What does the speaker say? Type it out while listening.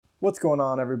What's going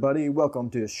on, everybody?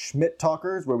 Welcome to Schmidt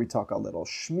Talkers, where we talk a little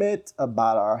Schmidt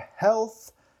about our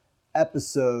health.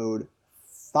 Episode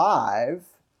 5.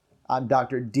 I'm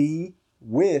Dr. D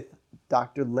with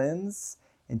Dr. Lenz,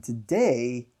 and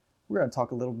today we're going to talk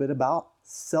a little bit about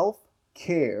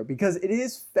self-care because it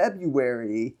is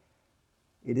February.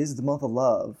 It is the month of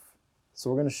love,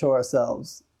 so we're going to show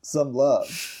ourselves some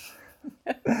love.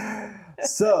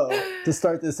 So, to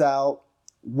start this out,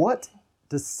 what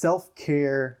does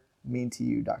self-care mean to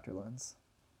you, Dr. Lenz?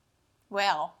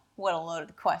 Well, what a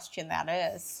loaded question that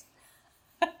is.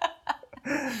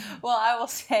 Well, I will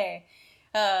say,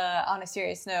 on a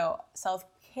serious note,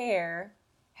 self-care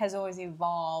has always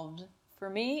evolved for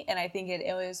me, and I think it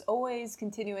is always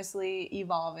continuously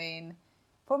evolving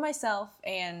for myself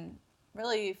and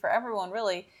really for everyone,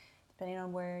 really, depending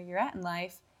on where you're at in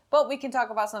life. But we can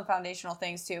talk about some foundational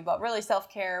things too. But really,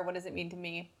 self-care, what does it mean to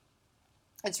me?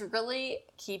 It's really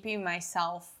keeping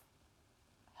myself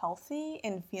healthy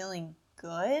and feeling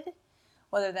good,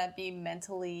 whether that be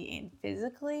mentally and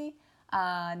physically,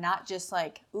 not just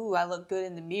like, ooh, I look good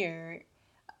in the mirror,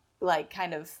 like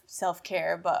kind of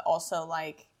self-care, but also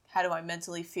like, how do I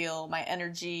mentally feel, my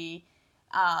energy,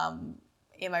 am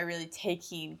I really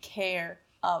taking care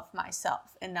of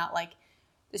myself, and not like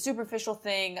the superficial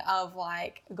thing of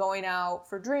like going out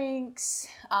for drinks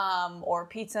or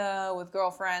pizza with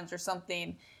girlfriends or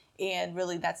something, and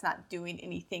really that's not doing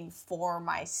anything for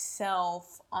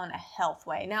myself on a health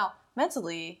way. Now,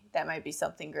 mentally, that might be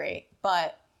something great,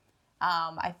 but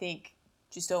I think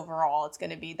just overall it's going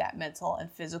to be that mental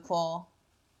and physical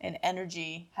and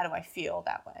energy. How do I feel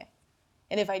that way?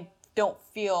 And if I don't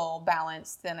feel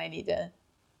balanced, then I need to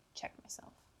check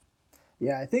myself.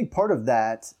 Yeah, I think part of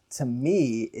that, to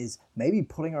me, is maybe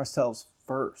putting ourselves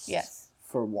first. Yes.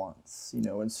 For once,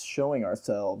 and showing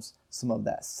ourselves some of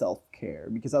that self-care.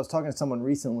 Because I was talking to someone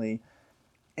recently,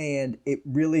 and it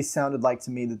really sounded like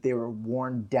to me that they were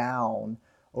worn down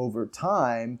over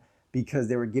time because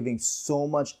they were giving so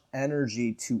much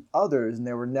energy to others, and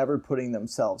they were never putting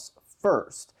themselves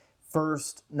first.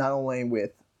 First, not only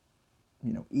with,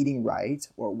 eating right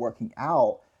or working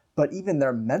out, but even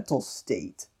their mental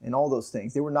state and all those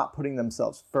things. They were not putting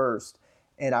themselves first.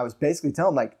 And I was basically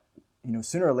telling them, like,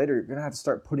 sooner or later, you're going to have to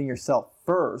start putting yourself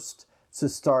first to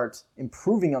start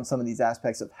improving on some of these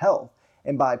aspects of health.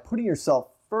 And by putting yourself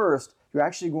first, you're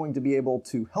actually going to be able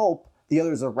to help the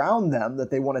others around them that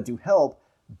they want to help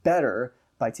better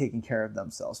by taking care of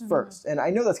themselves first. And I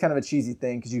know that's kind of a cheesy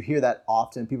thing because you hear that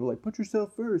often. People are like, put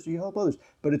yourself first, you help others.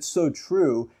 But it's so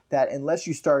true that unless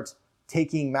you start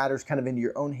taking matters kind of into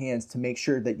your own hands to make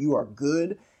sure that you are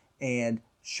good and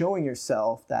showing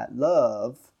yourself that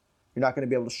love, you're not going to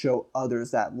be able to show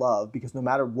others that love, because no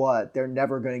matter what, they're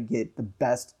never going to get the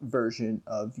best version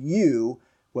of you,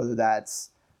 whether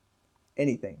that's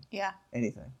anything. Yeah.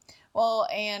 Anything. Well,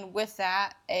 and with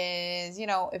that is,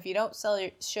 if you don't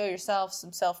show yourself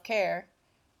some self-care,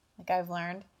 like I've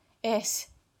learned, is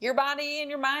your body and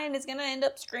your mind is going to end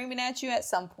up screaming at you at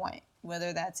some point,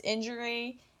 whether that's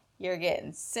injury, you're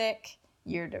getting sick,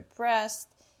 you're depressed,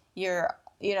 you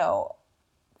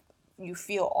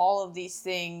feel all of these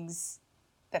things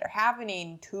that are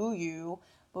happening to you,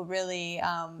 but really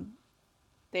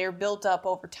they're built up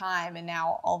over time, and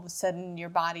now all of a sudden your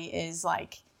body is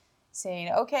like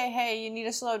saying, okay, hey, you need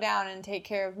to slow down and take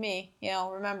care of me.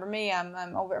 Remember me,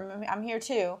 I'm here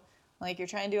too. Like, you're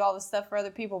trying to do all this stuff for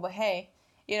other people, but hey,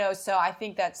 so I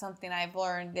think that's something I've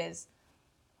learned is,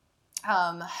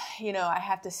 I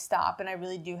have to stop, and I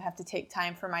really do have to take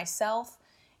time for myself.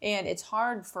 And it's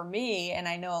hard for me, and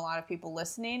I know a lot of people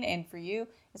listening, and for you,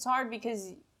 it's hard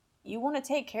because you want to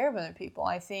take care of other people.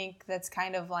 I think that's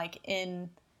kind of like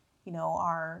in,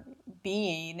 our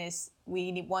being is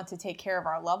we want to take care of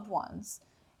our loved ones,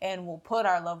 and we'll put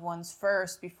our loved ones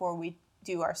first before we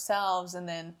do ourselves. And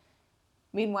then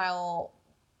meanwhile,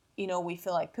 we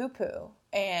feel like poo-poo.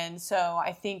 And so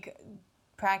I think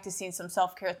practicing some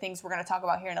self-care things we're going to talk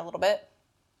about here in a little bit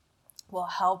will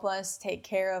help us take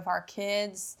care of our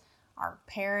kids, our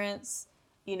parents,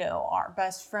 our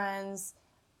best friends.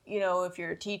 If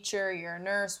you're a teacher, you're a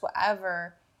nurse,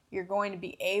 whatever, you're going to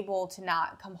be able to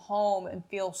not come home and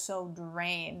feel so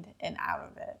drained and out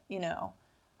of it.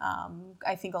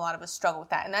 I think a lot of us struggle with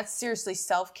that. And that's seriously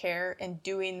self-care, and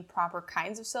doing proper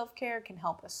kinds of self-care can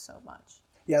help us so much.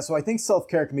 Yeah, so I think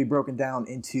self-care can be broken down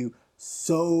into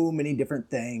so many different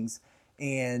things.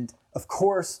 And of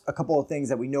course, a couple of things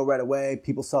that we know right away,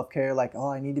 people self-care, like, oh,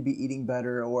 I need to be eating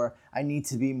better, or I need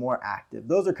to be more active.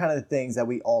 Those are kind of the things that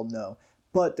we all know.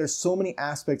 But there's so many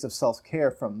aspects of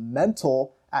self-care, from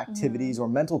mental activities or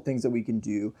mental things that we can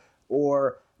do,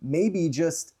 or maybe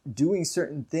just doing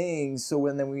certain things so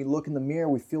when then we look in the mirror,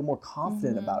 we feel more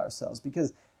confident about ourselves.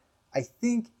 Because I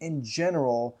think in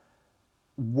general,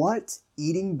 what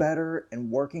eating better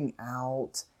and working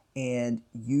out and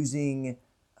using,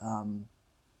 I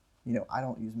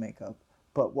don't use makeup,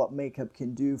 but what makeup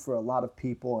can do for a lot of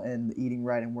people and eating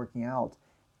right and working out,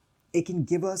 it can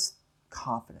give us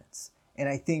confidence. And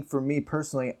I think for me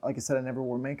personally, like I said, I never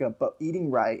wore makeup, but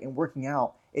eating right and working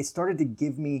out, it started to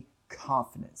give me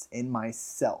confidence in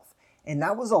myself. And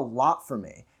that was a lot for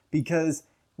me, because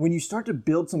when you start to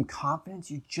build some confidence,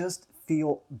 you just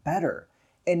feel better.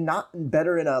 And not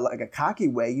better in a cocky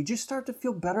way. You just start to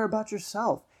feel better about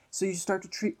yourself. So you start to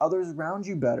treat others around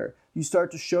you better. You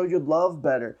start to show your love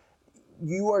better.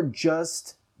 You are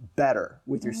just better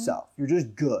with yourself. You're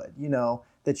just good,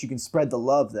 that you can spread the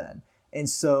love then. And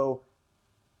so,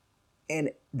 and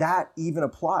that even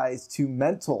applies to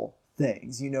mental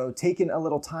things, taking a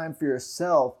little time for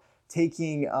yourself,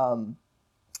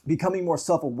 becoming more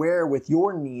self-aware with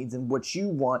your needs and what you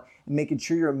want, and making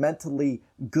sure you're mentally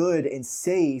good and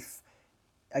safe.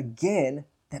 Again,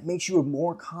 that makes you a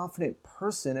more confident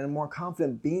person and a more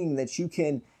confident being, that you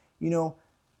can,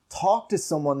 talk to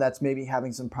someone that's maybe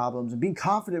having some problems and being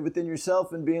confident within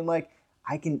yourself and being like,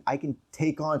 I can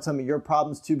take on some of your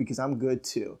problems too, because I'm good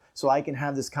too. So I can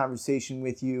have this conversation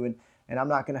with you, and I'm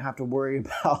not going to have to worry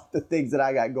about the things that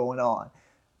I got going on.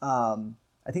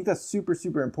 I think that's super,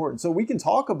 super important. So we can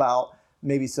talk about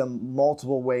maybe some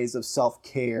multiple ways of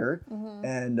self-care,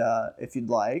 and if you'd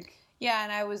like. Yeah,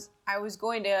 and I was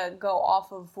going to go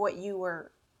off of what you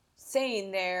were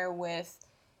saying there with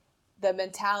the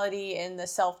mentality and the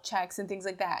self-checks and things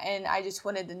like that. And I just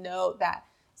wanted to note that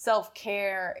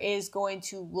self-care is going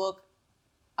to look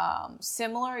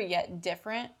similar yet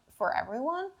different for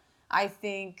everyone. I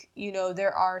think,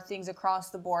 there are things across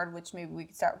the board, which maybe we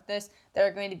could start with this, that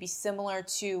are going to be similar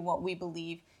to what we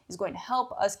believe is going to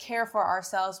help us care for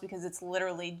ourselves, because it's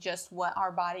literally just what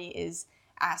our body is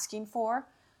asking for.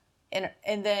 And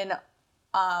then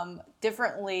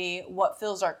differently, what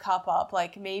fills our cup up.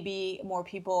 Like maybe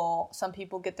some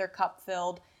people get their cup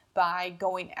filled by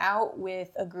going out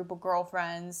with a group of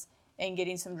girlfriends and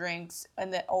getting some drinks,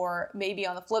 or maybe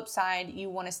on the flip side, you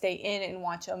want to stay in and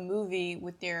watch a movie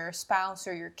with your spouse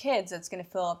or your kids. That's going to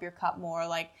fill up your cup more.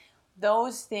 Like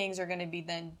those things are going to be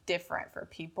then different for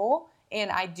people.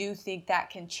 And I do think that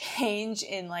can change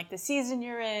in like the season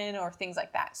you're in or things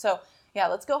like that. So yeah,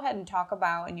 let's go ahead and talk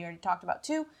about, and you already talked about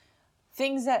too,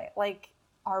 things that like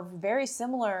are very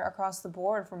similar across the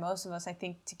board for most of us, I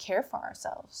think, to care for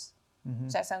ourselves.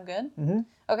 Does that sound good?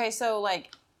 Okay, so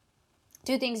like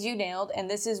 2 things you nailed, and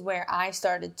this is where I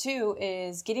started too,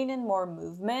 is getting in more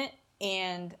movement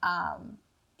and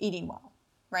eating well,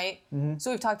 right? So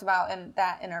we've talked about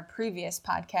in our previous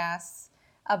podcasts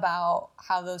about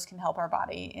how those can help our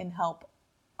body and help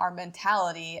our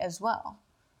mentality as well.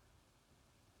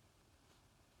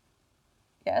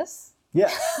 Yes?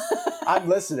 Yes, I'm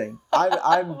listening.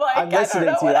 I'm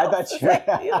listening to you. I thought you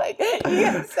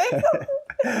gotta say something.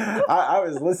 I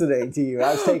was listening to you.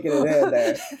 I was taking it in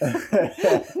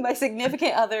there. My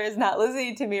significant other is not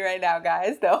listening to me right now,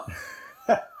 guys. No,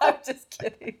 I'm just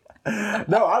kidding.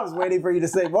 No, I was waiting for you to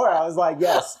say more. I was like,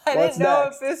 yes. I didn't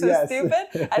know if this was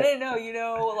stupid. I didn't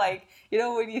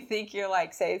know, when you think you're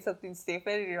like saying something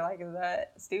stupid and you're like, is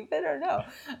that stupid or no?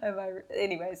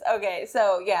 Anyways, okay.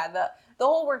 So yeah, the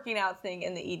whole working out thing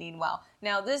and the eating well.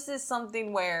 Now this is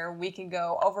something where we can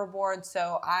go overboard.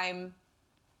 So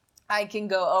I can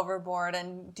go overboard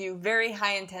and do very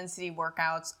high intensity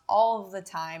workouts all of the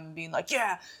time, being like,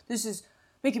 yeah, this is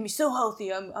making me so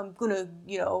healthy. I'm gonna,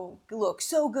 look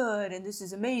so good, and this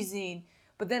is amazing.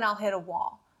 But then I'll hit a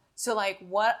wall. So like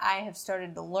what I have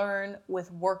started to learn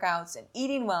with workouts and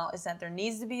eating well is that there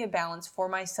needs to be a balance for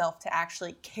myself to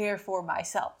actually care for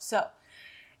myself. So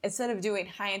instead of doing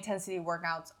high intensity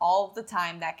workouts all of the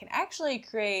time, that can actually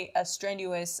create a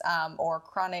strenuous or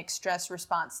chronic stress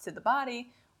response to the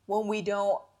body when we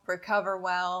don't recover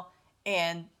well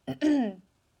and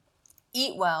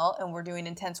eat well and we're doing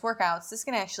intense workouts. This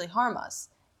can actually harm us.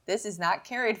 This is not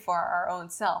carried for our own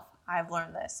self. I've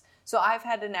learned this. So I've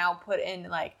had to now put in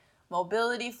like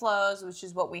mobility flows, which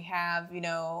is what we have,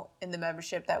 in the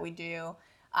membership that we do.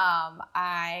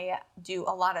 I do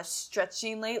a lot of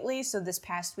stretching lately. So this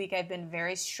past week I've been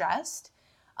very stressed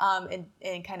and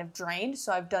kind of drained.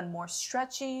 So I've done more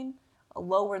stretching,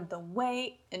 lowered the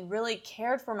weight, and really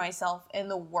cared for myself in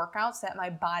the workouts that my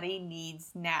body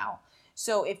needs now.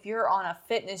 So if you're on a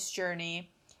fitness journey,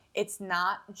 it's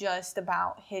not just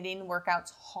about hitting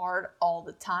workouts hard all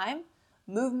the time.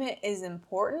 Movement is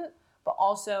important, but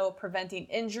also preventing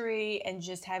injury and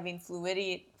just having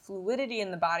fluidity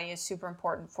in the body is super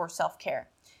important for self-care.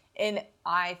 And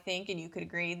I think, and you could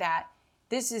agree, that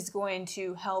this is going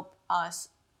to help us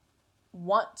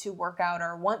want to work out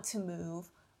or want to move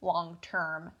long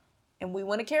term. And we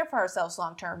want to care for ourselves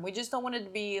long term. We just don't want it to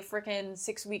be a freaking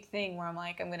 6-week thing where I'm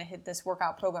like, I'm going to hit this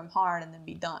workout program hard and then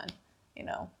be done, you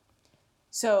know?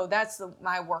 So that's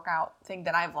my workout thing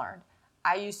that I've learned.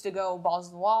 I used to go balls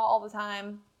to the wall all the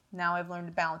time. Now I've learned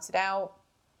to balance it out,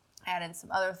 add in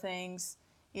some other things,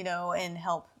 you know, and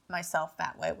help myself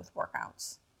that way with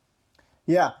workouts.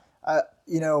 Yeah.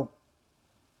 You know,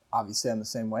 obviously I'm the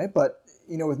same way, but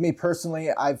you know, with me personally,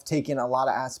 I've taken a lot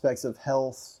of aspects of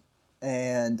health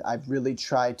and I've really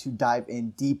tried to dive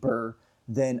in deeper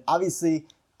than, obviously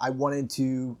I wanted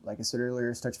to, like I said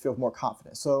earlier, start to feel more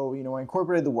confident. So, you know, I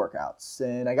incorporated the workouts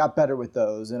and I got better with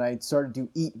those and I started to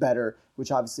eat better,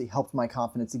 which obviously helped my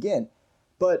confidence again.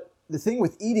 But the thing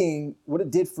with eating, what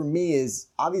it did for me is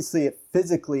obviously it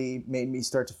physically made me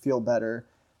start to feel better,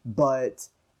 but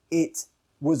it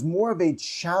was more of a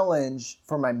challenge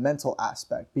for my mental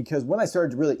aspect, because when I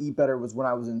started to really eat better was when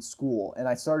I was in school, and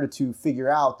I started to figure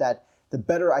out that the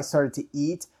better I started to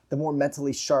eat, the more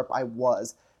mentally sharp I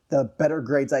was, the better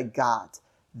grades I got,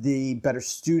 the better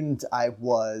student I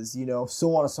was, you know,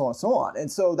 so on and so on and so on.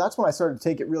 And so that's when I started to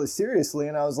take it really seriously,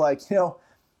 and I was like, you know,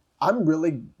 I'm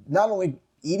really not only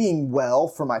eating well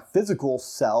for my physical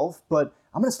self, but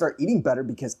I'm going to start eating better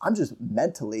because I'm just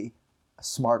mentally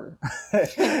smarter.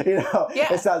 You know,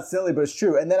 Yeah. It sounds silly, but it's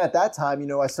true. And then at that time, you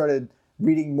know, I started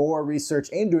reading more research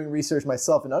and doing research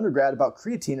myself in undergrad about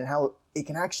creatine and how it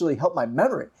can actually help my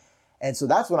memory. And so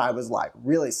that's when I was like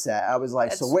really set. I was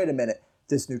like, so wait a minute,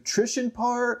 this nutrition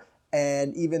part,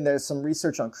 and even there's some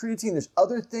research on creatine. There's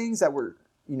other things that were,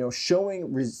 you know,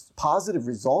 showing positive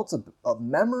results of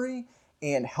memory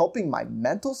and helping my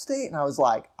mental state. And I was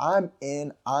like, I'm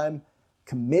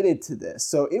committed to this.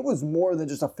 So it was more than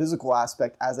just a physical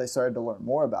aspect as I started to learn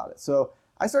more about it. So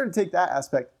I started to take that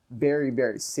aspect very,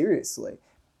 very seriously.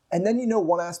 And then, you know,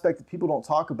 one aspect that people don't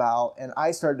talk about, and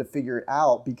I started to figure it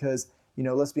out because, you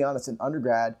know, let's be honest, in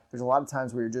undergrad, there's a lot of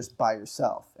times where you're just by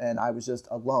yourself, and I was just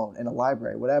alone in a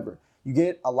library, whatever. You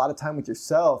get a lot of time with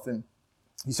yourself and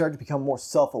you start to become more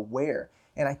self-aware.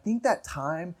 And I think that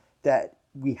time that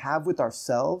we have with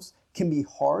ourselves can be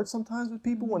hard sometimes with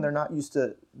people when they're not used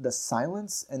to the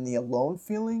silence and the alone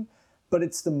feeling, but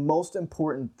it's the most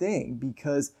important thing,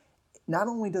 because not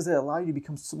only does it allow you to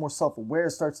become more self-aware,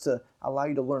 it starts to allow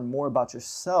you to learn more about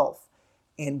yourself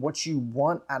and what you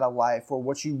want out of life, or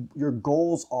what your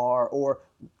goals are, or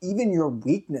even your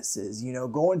weaknesses, you know,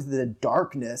 go into the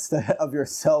darkness of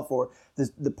yourself, or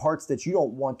the parts that you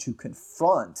don't want to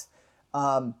confront.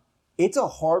 It's a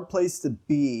hard place to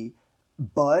be,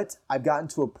 but I've gotten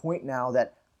to a point now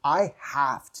that I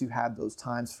have to have those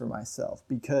times for myself,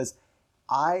 because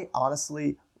I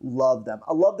honestly love them.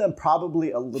 I love them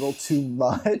probably a little too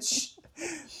much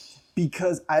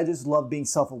because I just love being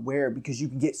self-aware, because you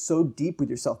can get so deep with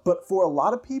yourself. But for a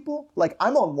lot of people, like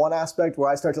I'm on one aspect where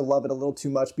I start to love it a little too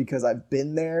much because I've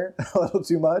been there a little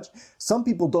too much. Some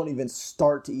people don't even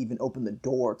start to even open the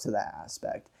door to that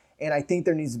aspect. And I think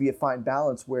there needs to be a fine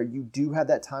balance where you do have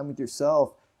that time with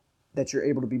yourself, that you're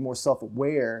able to be more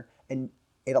self-aware, and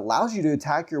it allows you to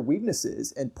attack your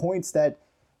weaknesses and points that,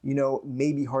 you know,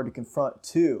 may be hard to confront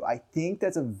too. I think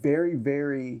that's a very,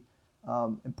 very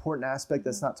important aspect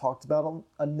that's not talked about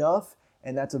enough,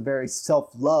 and that's a very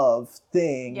self-love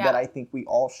thing that I think we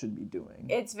all should be doing.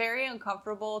 It's very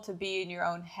uncomfortable to be in your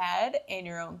own head and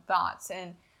your own thoughts,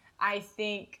 and I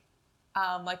think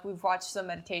like we've watched some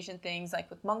meditation things like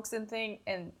with monks and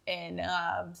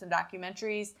some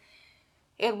documentaries.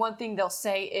 And one thing they'll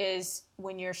say is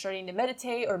when you're starting to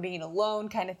meditate or being alone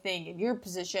kind of thing in your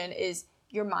position is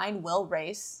your mind will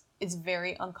race. It's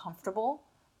very uncomfortable,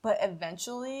 but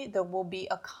eventually there will be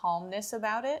a calmness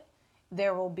about it.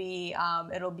 There will be,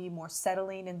 it'll be more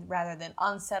settling and rather than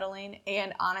unsettling.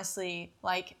 And honestly,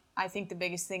 like I think the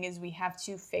biggest thing is we have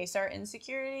to face our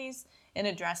insecurities and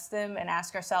address them and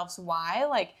ask ourselves why.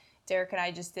 Like Derek and I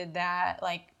just did that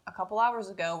like a couple hours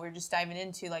ago. We were just diving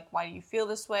into like, why do you feel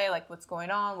this way? Like what's going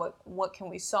on? What can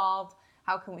we solve?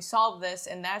 How can we solve this?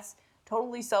 And that's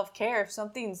totally self-care.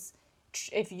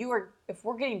 If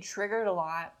we're getting triggered a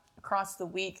lot across the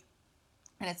week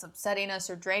and it's upsetting us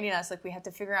or draining us, like we have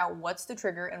to figure out what's the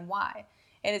trigger and why.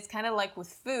 And it's kind of like with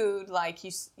food, like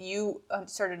you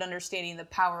started understanding the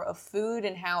power of food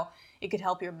and how it could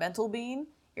help your mental being,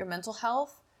 your mental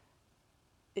health.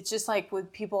 It's just like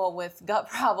with people with gut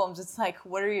problems, it's like,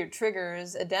 what are your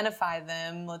triggers? Identify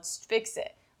them. Let's fix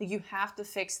it. Like you have to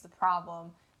fix the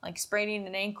problem. Like spraining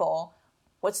an ankle.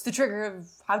 What's the trigger of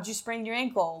how'd you sprain your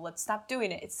ankle? Let's stop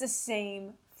doing it. It's the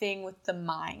same thing with the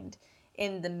mind.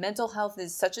 And the mental health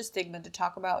is such a stigma to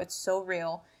talk about. It's so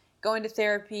real. Going to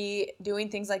therapy, doing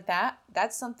things like that,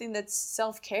 that's something that's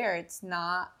self-care. It's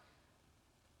not,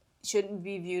 shouldn't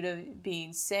be viewed as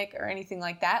being sick or anything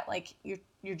like that. Like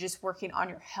you're just working on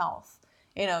your health,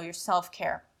 your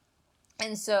self-care.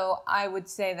 And so I would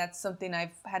say that's something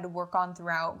I've had to work on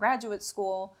throughout graduate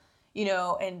school,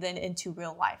 and then into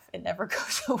real life. It never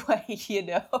goes away,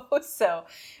 So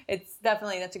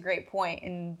that's a great point,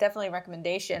 and definitely a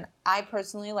recommendation. I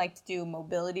personally like to do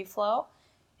mobility flow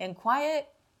and quiet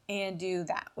and do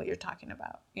that, what you're talking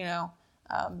about.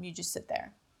 You just sit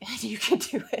there and you can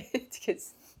do it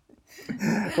because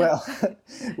well,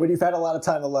 when you've had a lot of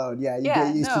time alone, you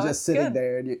get used to just sitting good.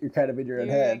 there and you're kind of in your own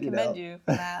head. I commend you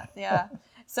for that. Yeah.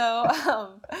 So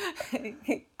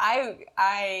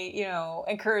I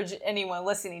encourage anyone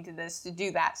listening to this to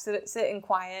do that. Sit in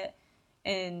quiet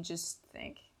and just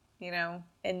think,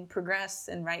 and progress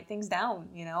and write things down.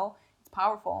 It's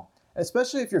powerful.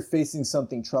 Especially if you're facing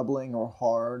something troubling or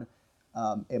hard.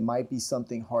 It might be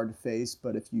something hard to face,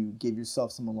 but if you give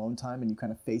yourself some alone time and you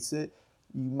kind of face it,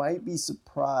 you might be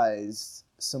surprised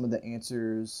some of the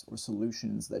answers or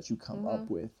solutions that you come up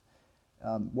with.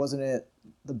 Wasn't it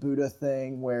the Buddha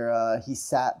thing where he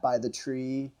sat by the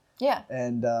tree? Yeah.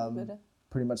 And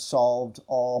pretty much solved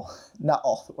not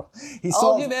all the world. He all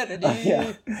solved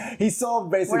humanity. He solved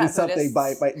basically something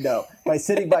by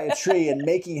sitting by a tree and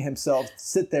making himself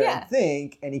sit there and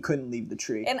think, and he couldn't leave the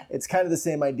tree. And it's kind of the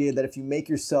same idea that if you make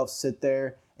yourself sit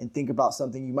there and think about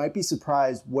something, you might be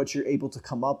surprised what you're able to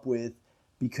come up with,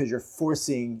 because you're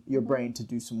forcing your brain to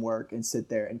do some work and sit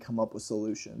there and come up with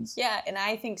solutions. Yeah, and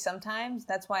I think sometimes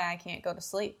that's why I can't go to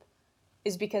sleep,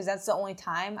 is because that's the only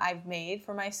time I've made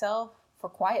for myself for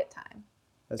quiet time.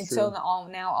 That's true. So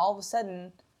now all of a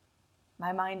sudden,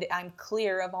 my mind, I'm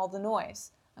clear of all the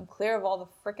noise. I'm clear of all the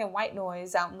freaking white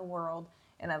noise out in the world,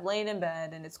 and I'm laying in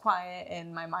bed and it's quiet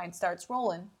and my mind starts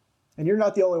rolling. And you're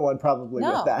not the only one probably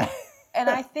with that.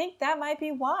 And I think that might be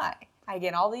why. I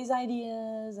get all these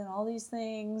ideas and all these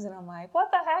things, and I'm like,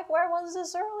 what the heck? Where was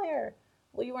this earlier?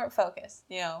 Well, you weren't focused,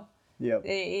 Yep.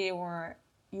 You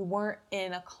weren't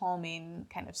in a calming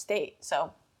kind of state.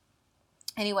 So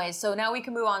anyway, so now we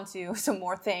can move on to some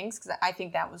more things, because I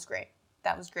think that was great.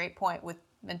 That was a great point with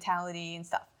mentality and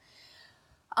stuff.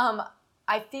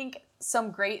 I think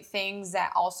some great things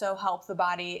that also help the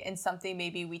body, and something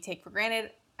maybe we take for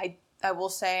granted, I will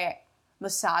say,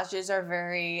 massages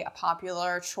are a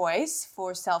popular choice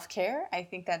for self-care. I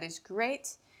think that is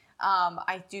great.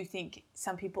 I do think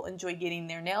some people enjoy getting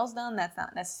their nails done. That's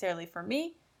not necessarily for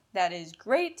me. That is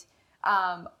great.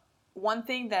 One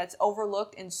thing that's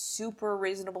overlooked and super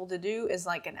reasonable to do is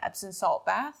like an Epsom salt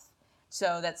bath.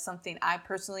 So that's something I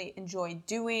personally enjoy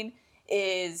doing,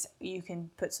 is you can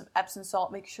put some Epsom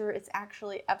salt. Make sure it's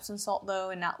actually Epsom salt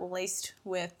though, and not laced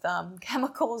with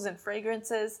chemicals and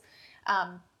fragrances.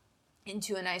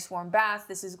 Into a nice warm bath.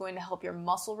 This is going to help your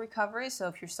muscle recovery. So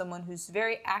if you're someone who's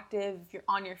very active, if you're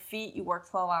on your feet, you work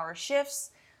 12-hour shifts,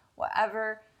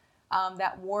 whatever,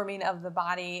 that warming of the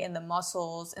body and the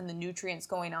muscles and the nutrients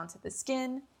going onto the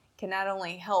skin can not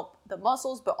only help the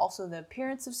muscles, but also the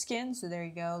appearance of skin. So there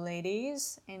you go,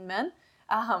 ladies and men.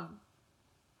 And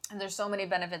there's so many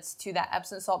benefits to that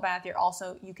Epsom salt bath.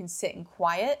 You can sit in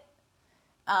quiet.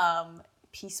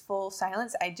 Peaceful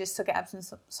silence. I just took an Epsom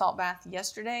salt bath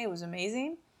yesterday. It was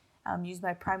amazing. Used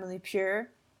my Primally Pure,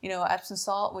 Epsom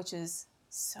salt, which is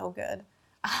so good.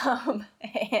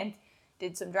 And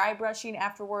did some dry brushing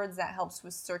afterwards. That helps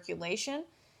with circulation.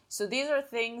 So these are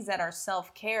things that are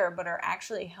self-care, but are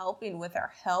actually helping with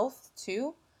our health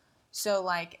too. So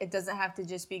like, it doesn't have to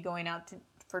just be going out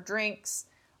for drinks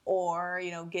or,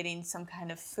 getting some kind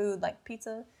of food like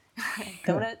pizza.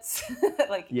 Donuts,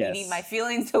 eating my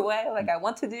feelings away like I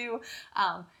want to do.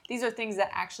 These are things that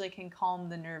actually can calm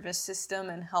the nervous system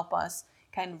and help us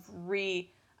kind of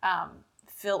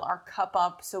fill our cup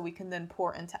up so we can then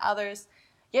pour into others.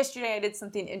 Yesterday I did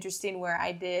something interesting where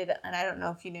I did, and I don't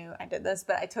know if you knew I did this,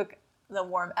 but I took the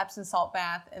warm Epsom salt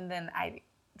bath and then I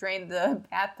drained the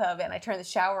bathtub and I turned the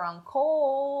shower on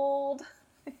cold.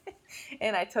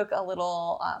 And I took a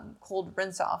little cold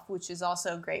rinse off, which is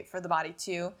also great for the body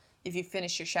too, if you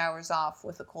finish your showers off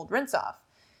with a cold rinse off.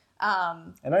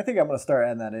 And I think I'm going to start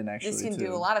adding that in actually. This can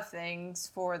do a lot of things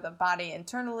for the body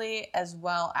internally, as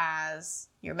well as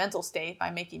your mental state, by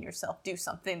making yourself do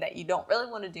something that you don't really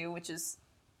want to do, which is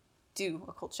do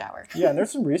a cold shower. Yeah, and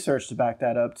there's some research to back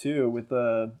that up too, with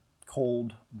the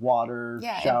cold water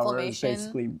showers,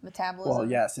 basically metabolism. Well,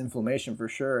 yes, inflammation for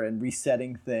sure, and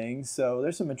resetting things. So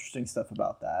there's some interesting stuff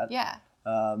about that. Yeah.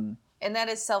 And that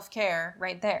is self-care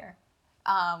right there.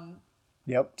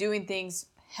 Yep. Doing things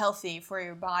healthy for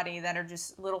your body that are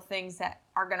just little things that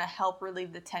are going to help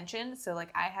relieve the tension. So like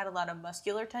I had a lot of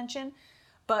muscular tension,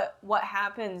 but what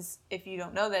happens if you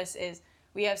don't know this is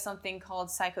we have something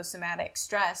called psychosomatic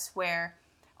stress where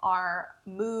our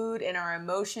mood and our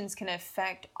emotions can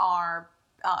affect our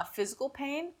physical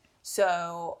pain.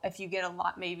 So if you get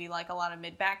maybe like a lot of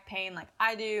mid-back pain like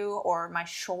I do, or my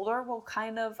shoulder will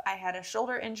I had a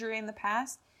shoulder injury in the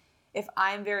past. If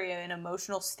I'm very in an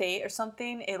emotional state or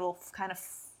something, it'll kind of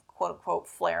quote unquote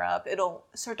flare up. It'll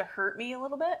start to hurt me a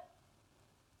little bit,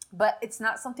 but it's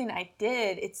not something I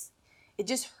did. It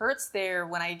just hurts there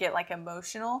when I get like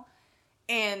emotional,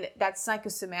 and that's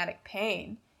psychosomatic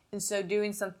pain. And so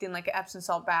doing something like an Epsom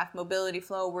salt bath, mobility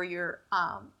flow, where you're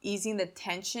easing the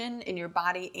tension in your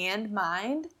body and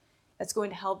mind, that's going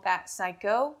to help that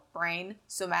psycho, brain,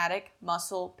 somatic,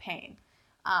 muscle pain.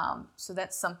 So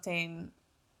that's something,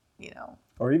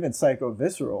 Or even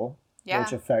psychovisceral,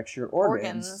 which affects your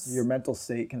organs. Your mental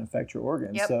state can affect your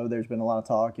organs. Yep. So there's been a lot of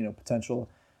talk, potential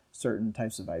certain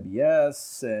types of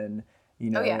IBS, and,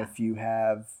 if you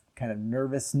have kind of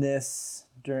nervousness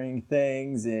during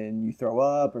things and you throw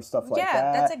up or stuff like that.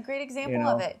 Yeah, that's a great example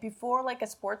of it. Before like a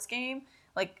sports game,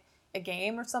 like a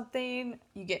game or something,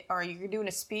 or you're doing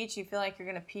a speech, you feel like you're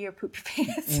going to pee or poop your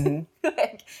pants.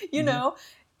 Mm-hmm.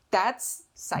 That's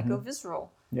psychovisceral.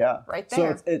 Yeah. Right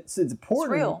there. So it's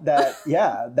important that,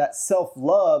 that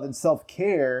self-love and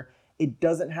self-care, it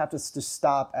doesn't have to just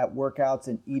stop at workouts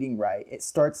and eating right. It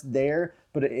starts there,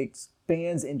 but it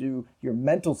expands into your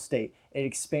mental state. It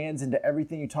expands into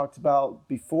everything you talked about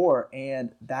before,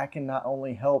 and that can not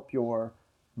only help your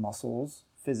muscles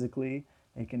physically,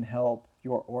 it can help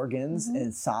your organs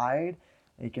inside.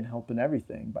 It can help in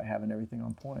everything by having everything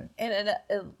on point. And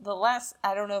the last,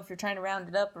 I don't know if you're trying to round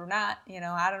it up or not,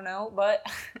 I don't know, but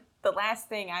the last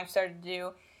thing I've started to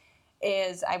do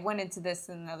is, I went into this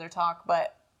in another talk,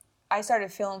 but I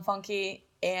started feeling funky,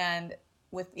 and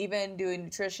with even doing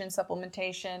nutrition,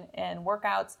 supplementation, and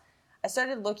workouts, I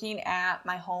started looking at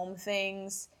my home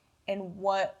things and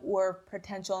what were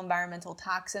potential environmental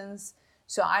toxins.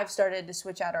 So I've started to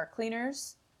switch out our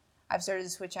cleaners. I've started to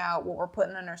switch out what we're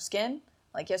putting on our skin.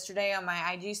 Like yesterday on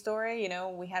my IG story,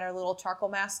 we had our little charcoal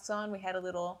masks on. We had a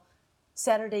little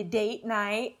Saturday date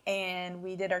night, and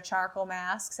we did our charcoal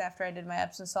masks after I did my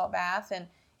Epsom salt bath, and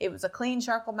it was a clean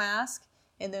charcoal mask.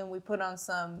 And then we put on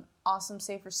some awesome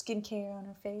Safer skincare on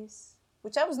her face,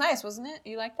 which that was nice, wasn't it?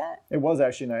 You like that? It was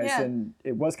actually nice, and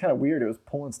it was kind of weird. It was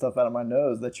pulling stuff out of my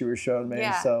nose that you were showing me.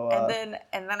 Yeah, so, and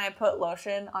then I put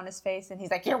lotion on his face, and he's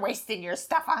like, "You're wasting your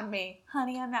stuff on me."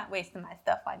 Honey, I'm not wasting my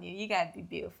stuff on you. You gotta be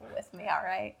beautiful with me, all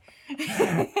right?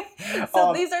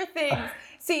 So these are things.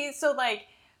 See, so like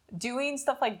doing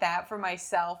stuff like that for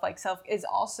myself, like self, is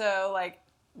also like,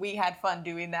 we had fun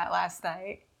doing that last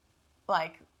night.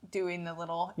 Like doing the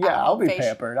little I'll be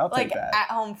pampered. I'll take that.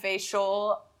 At-home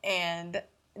facial, and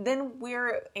then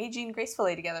we're aging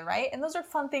gracefully together, right? And those are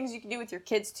fun things you can do with your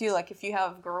kids too. Like if you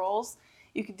have girls,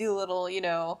 you could do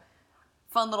little,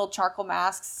 fun little charcoal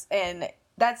masks. And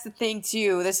that's the thing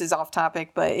too. This is off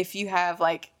topic, but if you have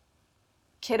like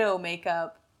kiddo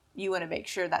makeup, you want to make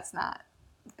sure that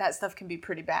stuff can be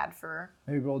pretty bad for.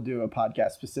 Maybe we'll do a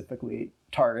podcast specifically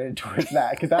targeted towards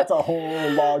that, because that's a whole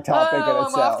long topic in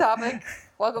itself. I'm off topic.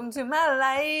 Welcome to my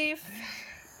life.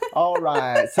 All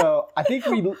right. So I think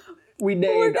we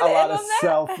named a lot of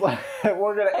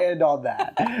we're going to end on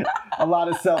that. A lot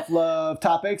of self-love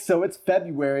topics. So it's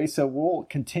February, so we'll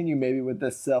continue maybe with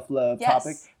this self-love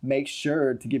topic. Make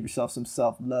sure to give yourself some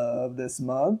self-love this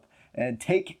month and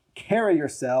take care of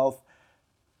yourself,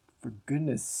 for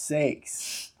goodness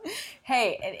sakes.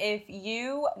 Hey, and if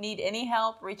you need any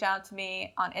help, reach out to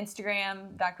me on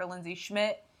Instagram, Dr. Lindsay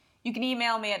Schmidt. You can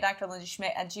email me at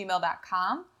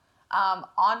drlindsayschmidt@gmail.com.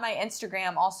 On my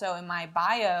Instagram, also in my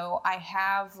bio, I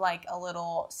have like a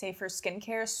little Safer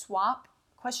skincare swap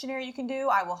questionnaire you can do.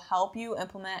 I will help you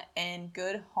implement in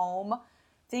good home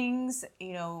things,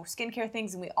 skincare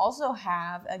things. And we also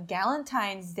have a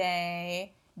Galentine's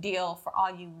Day deal for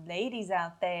all you ladies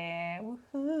out there.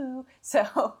 Woohoo!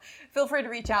 So feel free to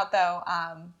reach out though.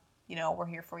 We're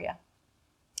here for you.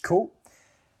 Cool.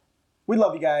 We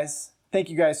love you guys. Thank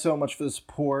you guys so much for the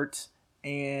support,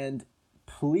 and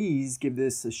please give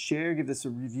this a share, give this a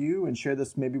review, and share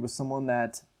this maybe with someone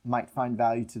that might find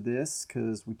value to this,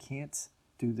 because we can't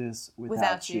do this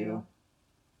without you.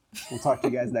 We'll talk to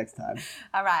you guys next time.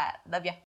 All right. Love you.